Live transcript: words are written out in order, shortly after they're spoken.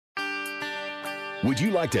Would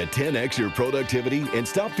you like to 10x your productivity and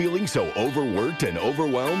stop feeling so overworked and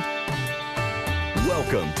overwhelmed?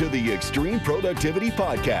 Welcome to the Extreme Productivity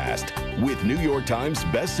Podcast with New York Times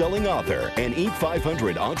best-selling author and Inc.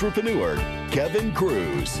 500 entrepreneur, Kevin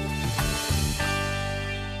Kruse.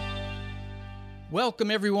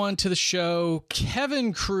 Welcome, everyone, to the show.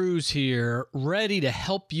 Kevin Kruse here, ready to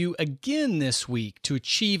help you again this week to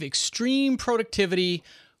achieve extreme productivity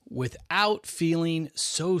without feeling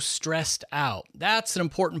so stressed out. That's an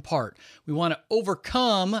important part. We want to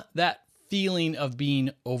overcome that feeling of being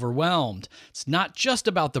overwhelmed. It's not just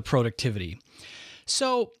about the productivity.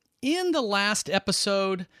 So, in the last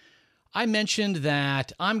episode, I mentioned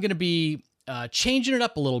that I'm going to be changing it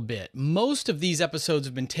up a little bit. Most of these episodes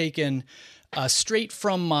have been taken straight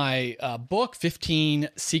from my book, 15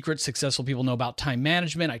 Secrets Successful People Know About Time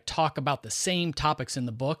Management. I talk about the same topics in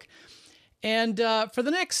the book. And for the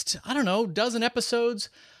next, dozen episodes,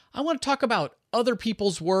 I want to talk about other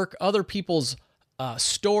people's work, other people's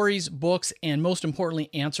stories, books, and most importantly,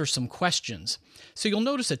 answer some questions. So you'll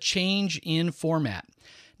notice a change in format.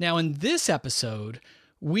 Now, in this episode,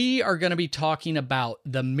 we are going to be talking about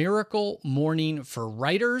The Miracle Morning for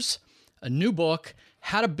Writers, a new book,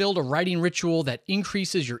 how to build a writing ritual that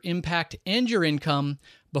increases your impact and your income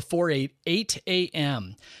before 8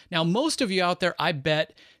 a.m. Now, most of you out there, I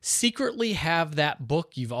bet, secretly have that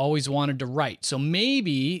book you've always wanted to write. So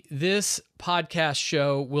maybe this podcast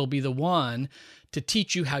show will be the one to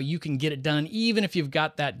teach you how you can get it done, even if you've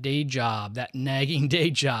got that day job, that nagging day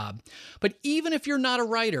job. But even if you're not a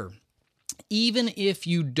writer, even if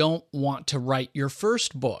you don't want to write your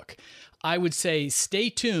first book, I would say stay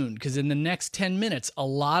tuned, because in the next 10 minutes, a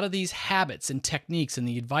lot of these habits and techniques and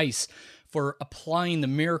the advice for applying the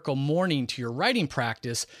Miracle Morning to your writing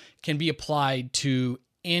practice can be applied to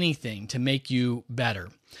anything to make you better.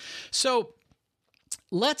 So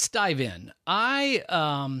let's dive in.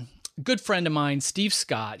 Good friend of mine, Steve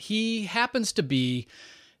Scott, he happens to be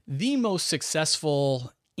the most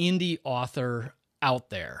successful indie author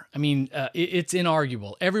out there. I mean, it's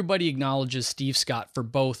inarguable. Everybody acknowledges Steve Scott for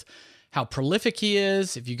both how prolific he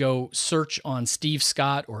is. If you go search on Steve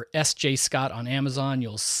Scott or S.J. Scott on Amazon,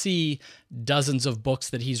 you'll see dozens of books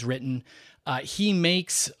that he's written. He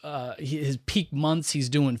makes his peak months, he's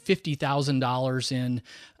doing $50,000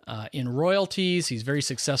 in royalties. He's very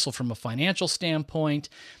successful from a financial standpoint.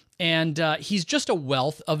 And he's just a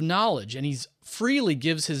wealth of knowledge, and he's freely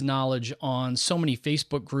gives his knowledge on so many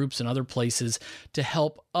Facebook groups and other places to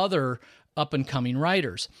help other up-and-coming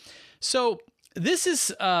writers. So this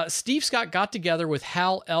is Steve Scott got together with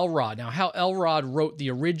Hal Elrod. Now, Hal Elrod wrote the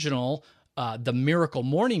original The Miracle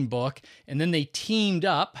Morning book, and then they teamed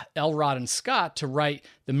up, Elrod and Scott, to write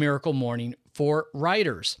The Miracle Morning for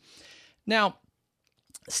Writers. Now,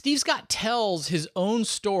 Steve Scott tells his own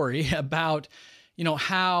story about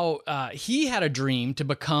how he had a dream to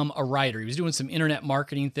become a writer. He was doing some internet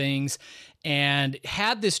marketing things and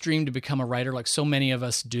had this dream to become a writer like so many of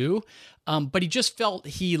us do, but he just felt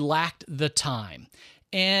he lacked the time.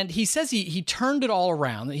 And he says he turned it all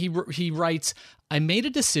around. He writes, "I made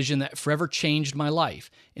a decision that forever changed my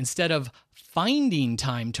life. Instead of finding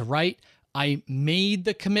time to write, I made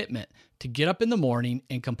the commitment to get up in the morning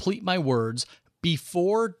and complete my words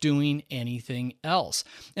before doing anything else."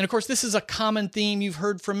 And of course, this is a common theme you've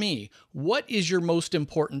heard from me. What is your most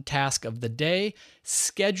important task of the day?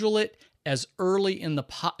 Schedule it as early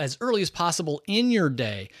as possible in your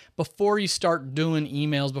day before you start doing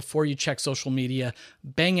emails, before you check social media.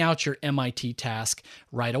 Bang out your MIT task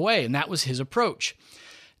right away. And that was his approach.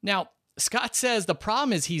 Now, Scott says the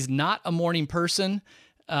problem is he's not a morning person.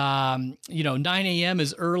 9 a.m.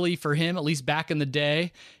 is early for him, at least back in the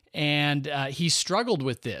day. And he struggled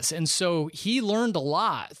with this. And so he learned a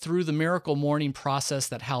lot through the Miracle Morning process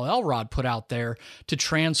that Hal Elrod put out there to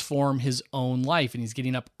transform his own life. And he's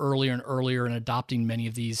getting up earlier and earlier and adopting many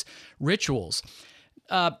of these rituals.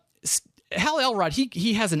 Hal Elrod,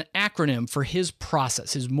 he has an acronym for his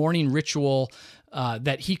process, his morning ritual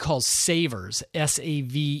that he calls SAVERS,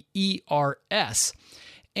 SAVERS.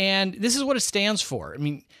 And this is what it stands for. I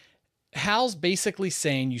mean, Hal's basically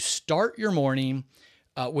saying you start your morning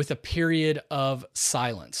with a period of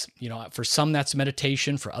silence. For some that's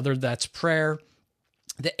meditation, for others that's prayer.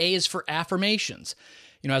 The A is for affirmations.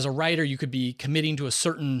 As a writer, you could be committing to a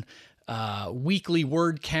certain weekly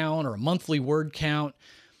word count or a monthly word count.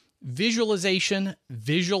 Visualization,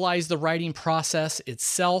 visualize the writing process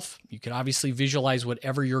itself. You could obviously visualize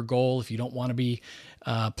whatever your goal if you don't want to be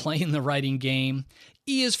playing the writing game.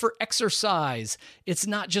 E is for exercise. It's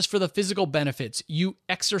not just for the physical benefits. You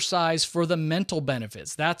exercise for the mental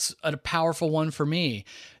benefits. That's a powerful one for me.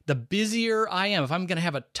 The busier I am, if I'm going to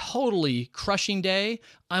have a totally crushing day,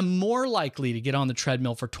 I'm more likely to get on the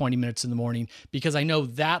treadmill for 20 minutes in the morning because I know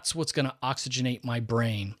that's what's going to oxygenate my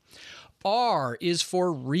brain. R is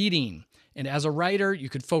for reading. And as a writer, you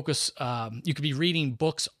could focus, you could be reading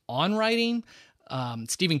books on writing.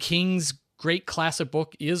 Stephen King's great classic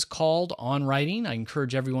book is called On Writing. I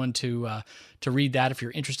encourage everyone to read that if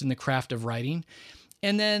you're interested in the craft of writing.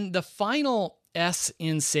 And then the final S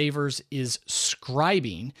in Savers is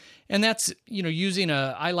scribing. And that's, using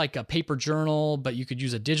I like a paper journal, but you could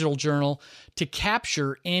use a digital journal to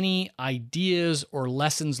capture any ideas or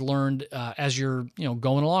lessons learned as you're,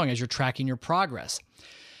 going along, as you're tracking your progress.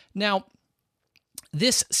 Now,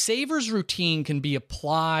 this Savers routine can be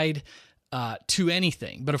applied to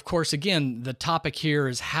anything. But of course, again, the topic here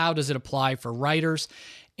is how does it apply for writers?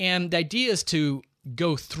 And the idea is to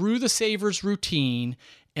go through the Savers routine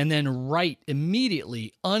and then write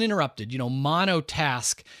immediately, uninterrupted,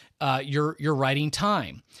 monotask your writing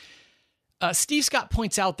time. Steve Scott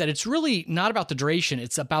points out that it's really not about the duration,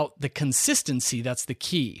 it's about the consistency that's the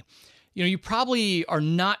key. You probably are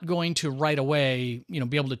not going to right away,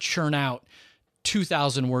 be able to churn out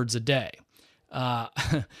 2,000 words a day.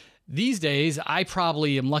 These days, I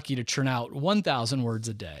probably am lucky to churn out 1,000 words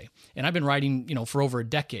a day. And I've been writing, for over a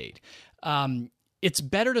decade. It's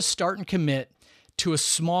better to start and commit to a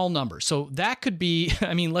small number. So that could be,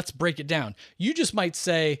 let's break it down. You just might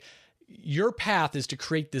say your path is to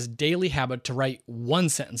create this daily habit to write one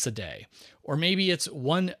sentence a day, or maybe it's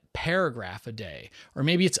one paragraph a day, or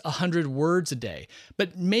maybe it's 100 words a day,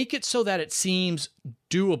 but make it so that it seems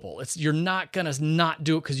doable. You're not going to not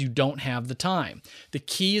do it because you don't have the time. The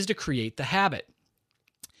key is to create the habit.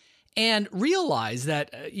 And realize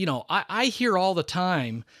that, I hear all the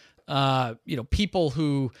time, people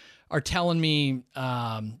who are telling me,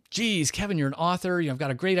 geez, Kevin, you're an author. I've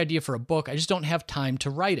got a great idea for a book. I just don't have time to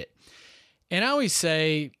write it. And I always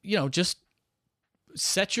say, just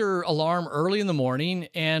set your alarm early in the morning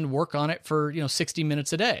and work on it for, 60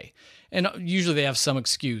 minutes a day. And usually they have some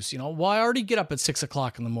excuse, well, I already get up at 6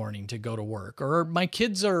 o'clock in the morning to go to work, or my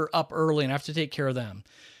kids are up early and I have to take care of them.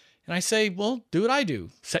 And I say, well, do what I do.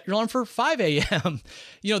 Set your alarm for 5 a.m.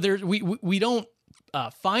 We don't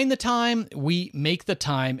find the time, we make the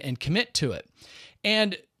time and commit to it.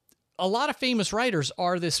 And a lot of famous writers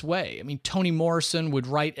are this way. Toni Morrison would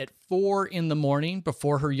write at 4 in the morning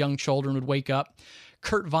before her young children would wake up.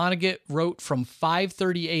 Kurt Vonnegut wrote from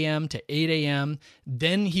 5:30 a.m. to 8 a.m.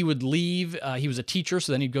 Then he would leave. He was a teacher,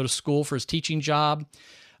 so then he'd go to school for his teaching job.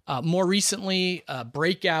 More recently,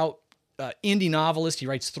 breakout indie novelist, he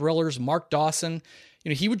writes thrillers, Mark Dawson.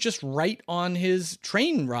 He would just write on his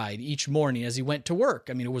train ride each morning as he went to work.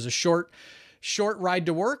 It was a short ride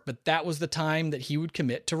to work, but that was the time that he would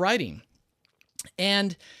commit to writing.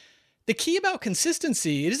 And the key about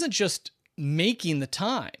consistency, it isn't just making the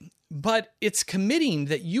time, but it's committing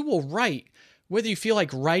that you will write whether you feel like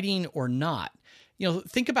writing or not.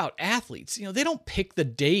 Think about athletes. They don't pick the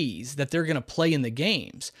days that they're going to play in the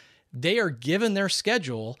games. They are given their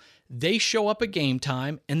schedule. They show up at game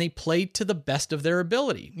time and they play to the best of their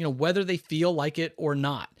ability, whether they feel like it or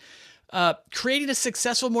not. Creating a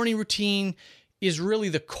successful morning routine is really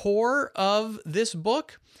the core of this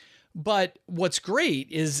book. But what's great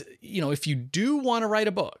is, if you do want to write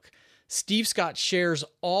a book, Steve Scott shares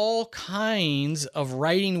all kinds of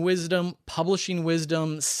writing wisdom, publishing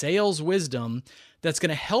wisdom, sales wisdom that's going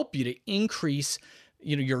to help you to increase,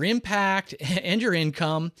 your impact and your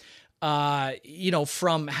income.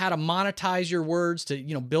 From how to monetize your words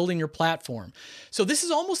to, building your platform. So this is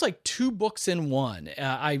almost like 2 books in one.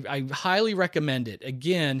 I highly recommend it.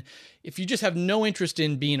 Again, if you just have no interest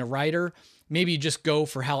in being a writer, maybe you just go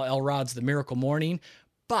for Hal Elrod's The Miracle Morning.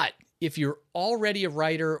 But if you're already a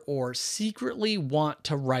writer or secretly want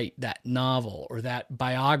to write that novel or that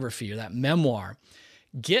biography or that memoir,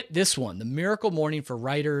 get this one, The Miracle Morning for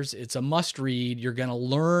Writers. It's a must read. You're going to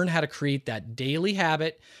learn how to create that daily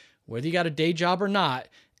habit, whether you got a day job or not,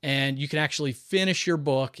 and you can actually finish your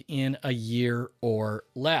book in a year or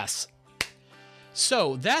less.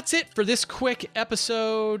 So that's it for this quick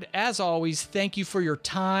episode. As always, thank you for your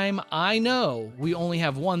time. I know we only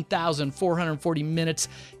have 1,440 minutes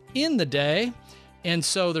in the day, and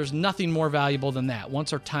so there's nothing more valuable than that.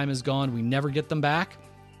 Once our time is gone, we never get them back.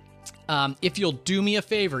 If you'll do me a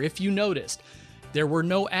favor, if you noticed, there were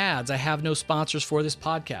no ads. I have no sponsors for this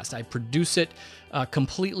podcast. I produce it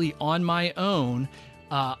completely on my own.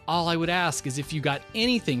 All I would ask is if you got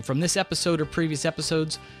anything from this episode or previous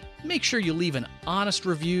episodes, make sure you leave an honest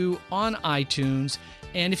review on iTunes.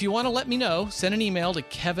 And if you want to let me know, send an email to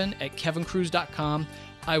kevin@kevincruz.com.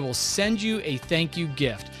 I will send you a thank you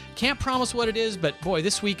gift. Can't promise what it is, but boy,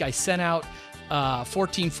 this week I sent out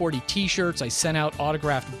 1440 t-shirts. I sent out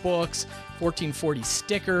autographed books, 1440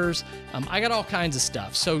 stickers. I got all kinds of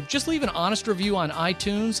stuff. So just leave an honest review on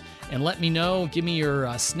iTunes and let me know. Give me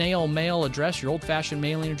your snail mail address, your old-fashioned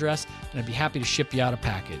mailing address, and I'd be happy to ship you out a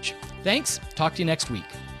package. Thanks. Talk to you next week.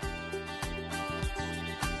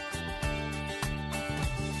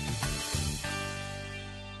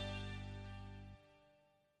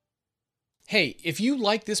 Hey, if you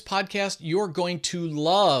like this podcast, you're going to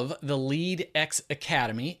love the LeadX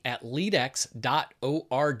Academy at leadx.org.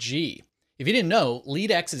 If you didn't know,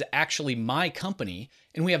 LeadX is actually my company,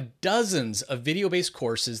 and we have dozens of video-based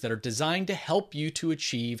courses that are designed to help you to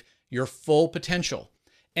achieve your full potential.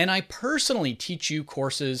 And I personally teach you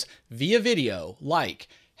courses via video like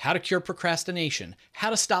how to cure procrastination, how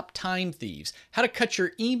to stop time thieves, how to cut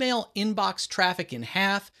your email inbox traffic in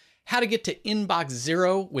half, how to get to inbox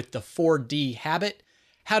zero with the 4D habit,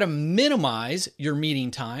 how to minimize your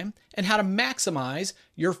meeting time, and how to maximize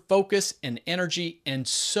your focus and energy, and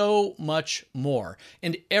so much more.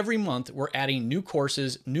 And every month we're adding new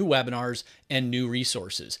courses, new webinars, and new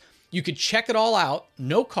resources. You could check it all out,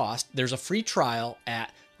 no cost. There's a free trial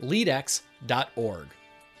at leadx.org.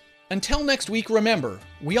 Until next week, remember,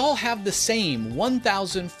 we all have the same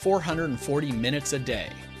 1,440 minutes a day.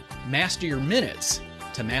 Master your minutes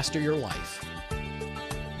to master your life.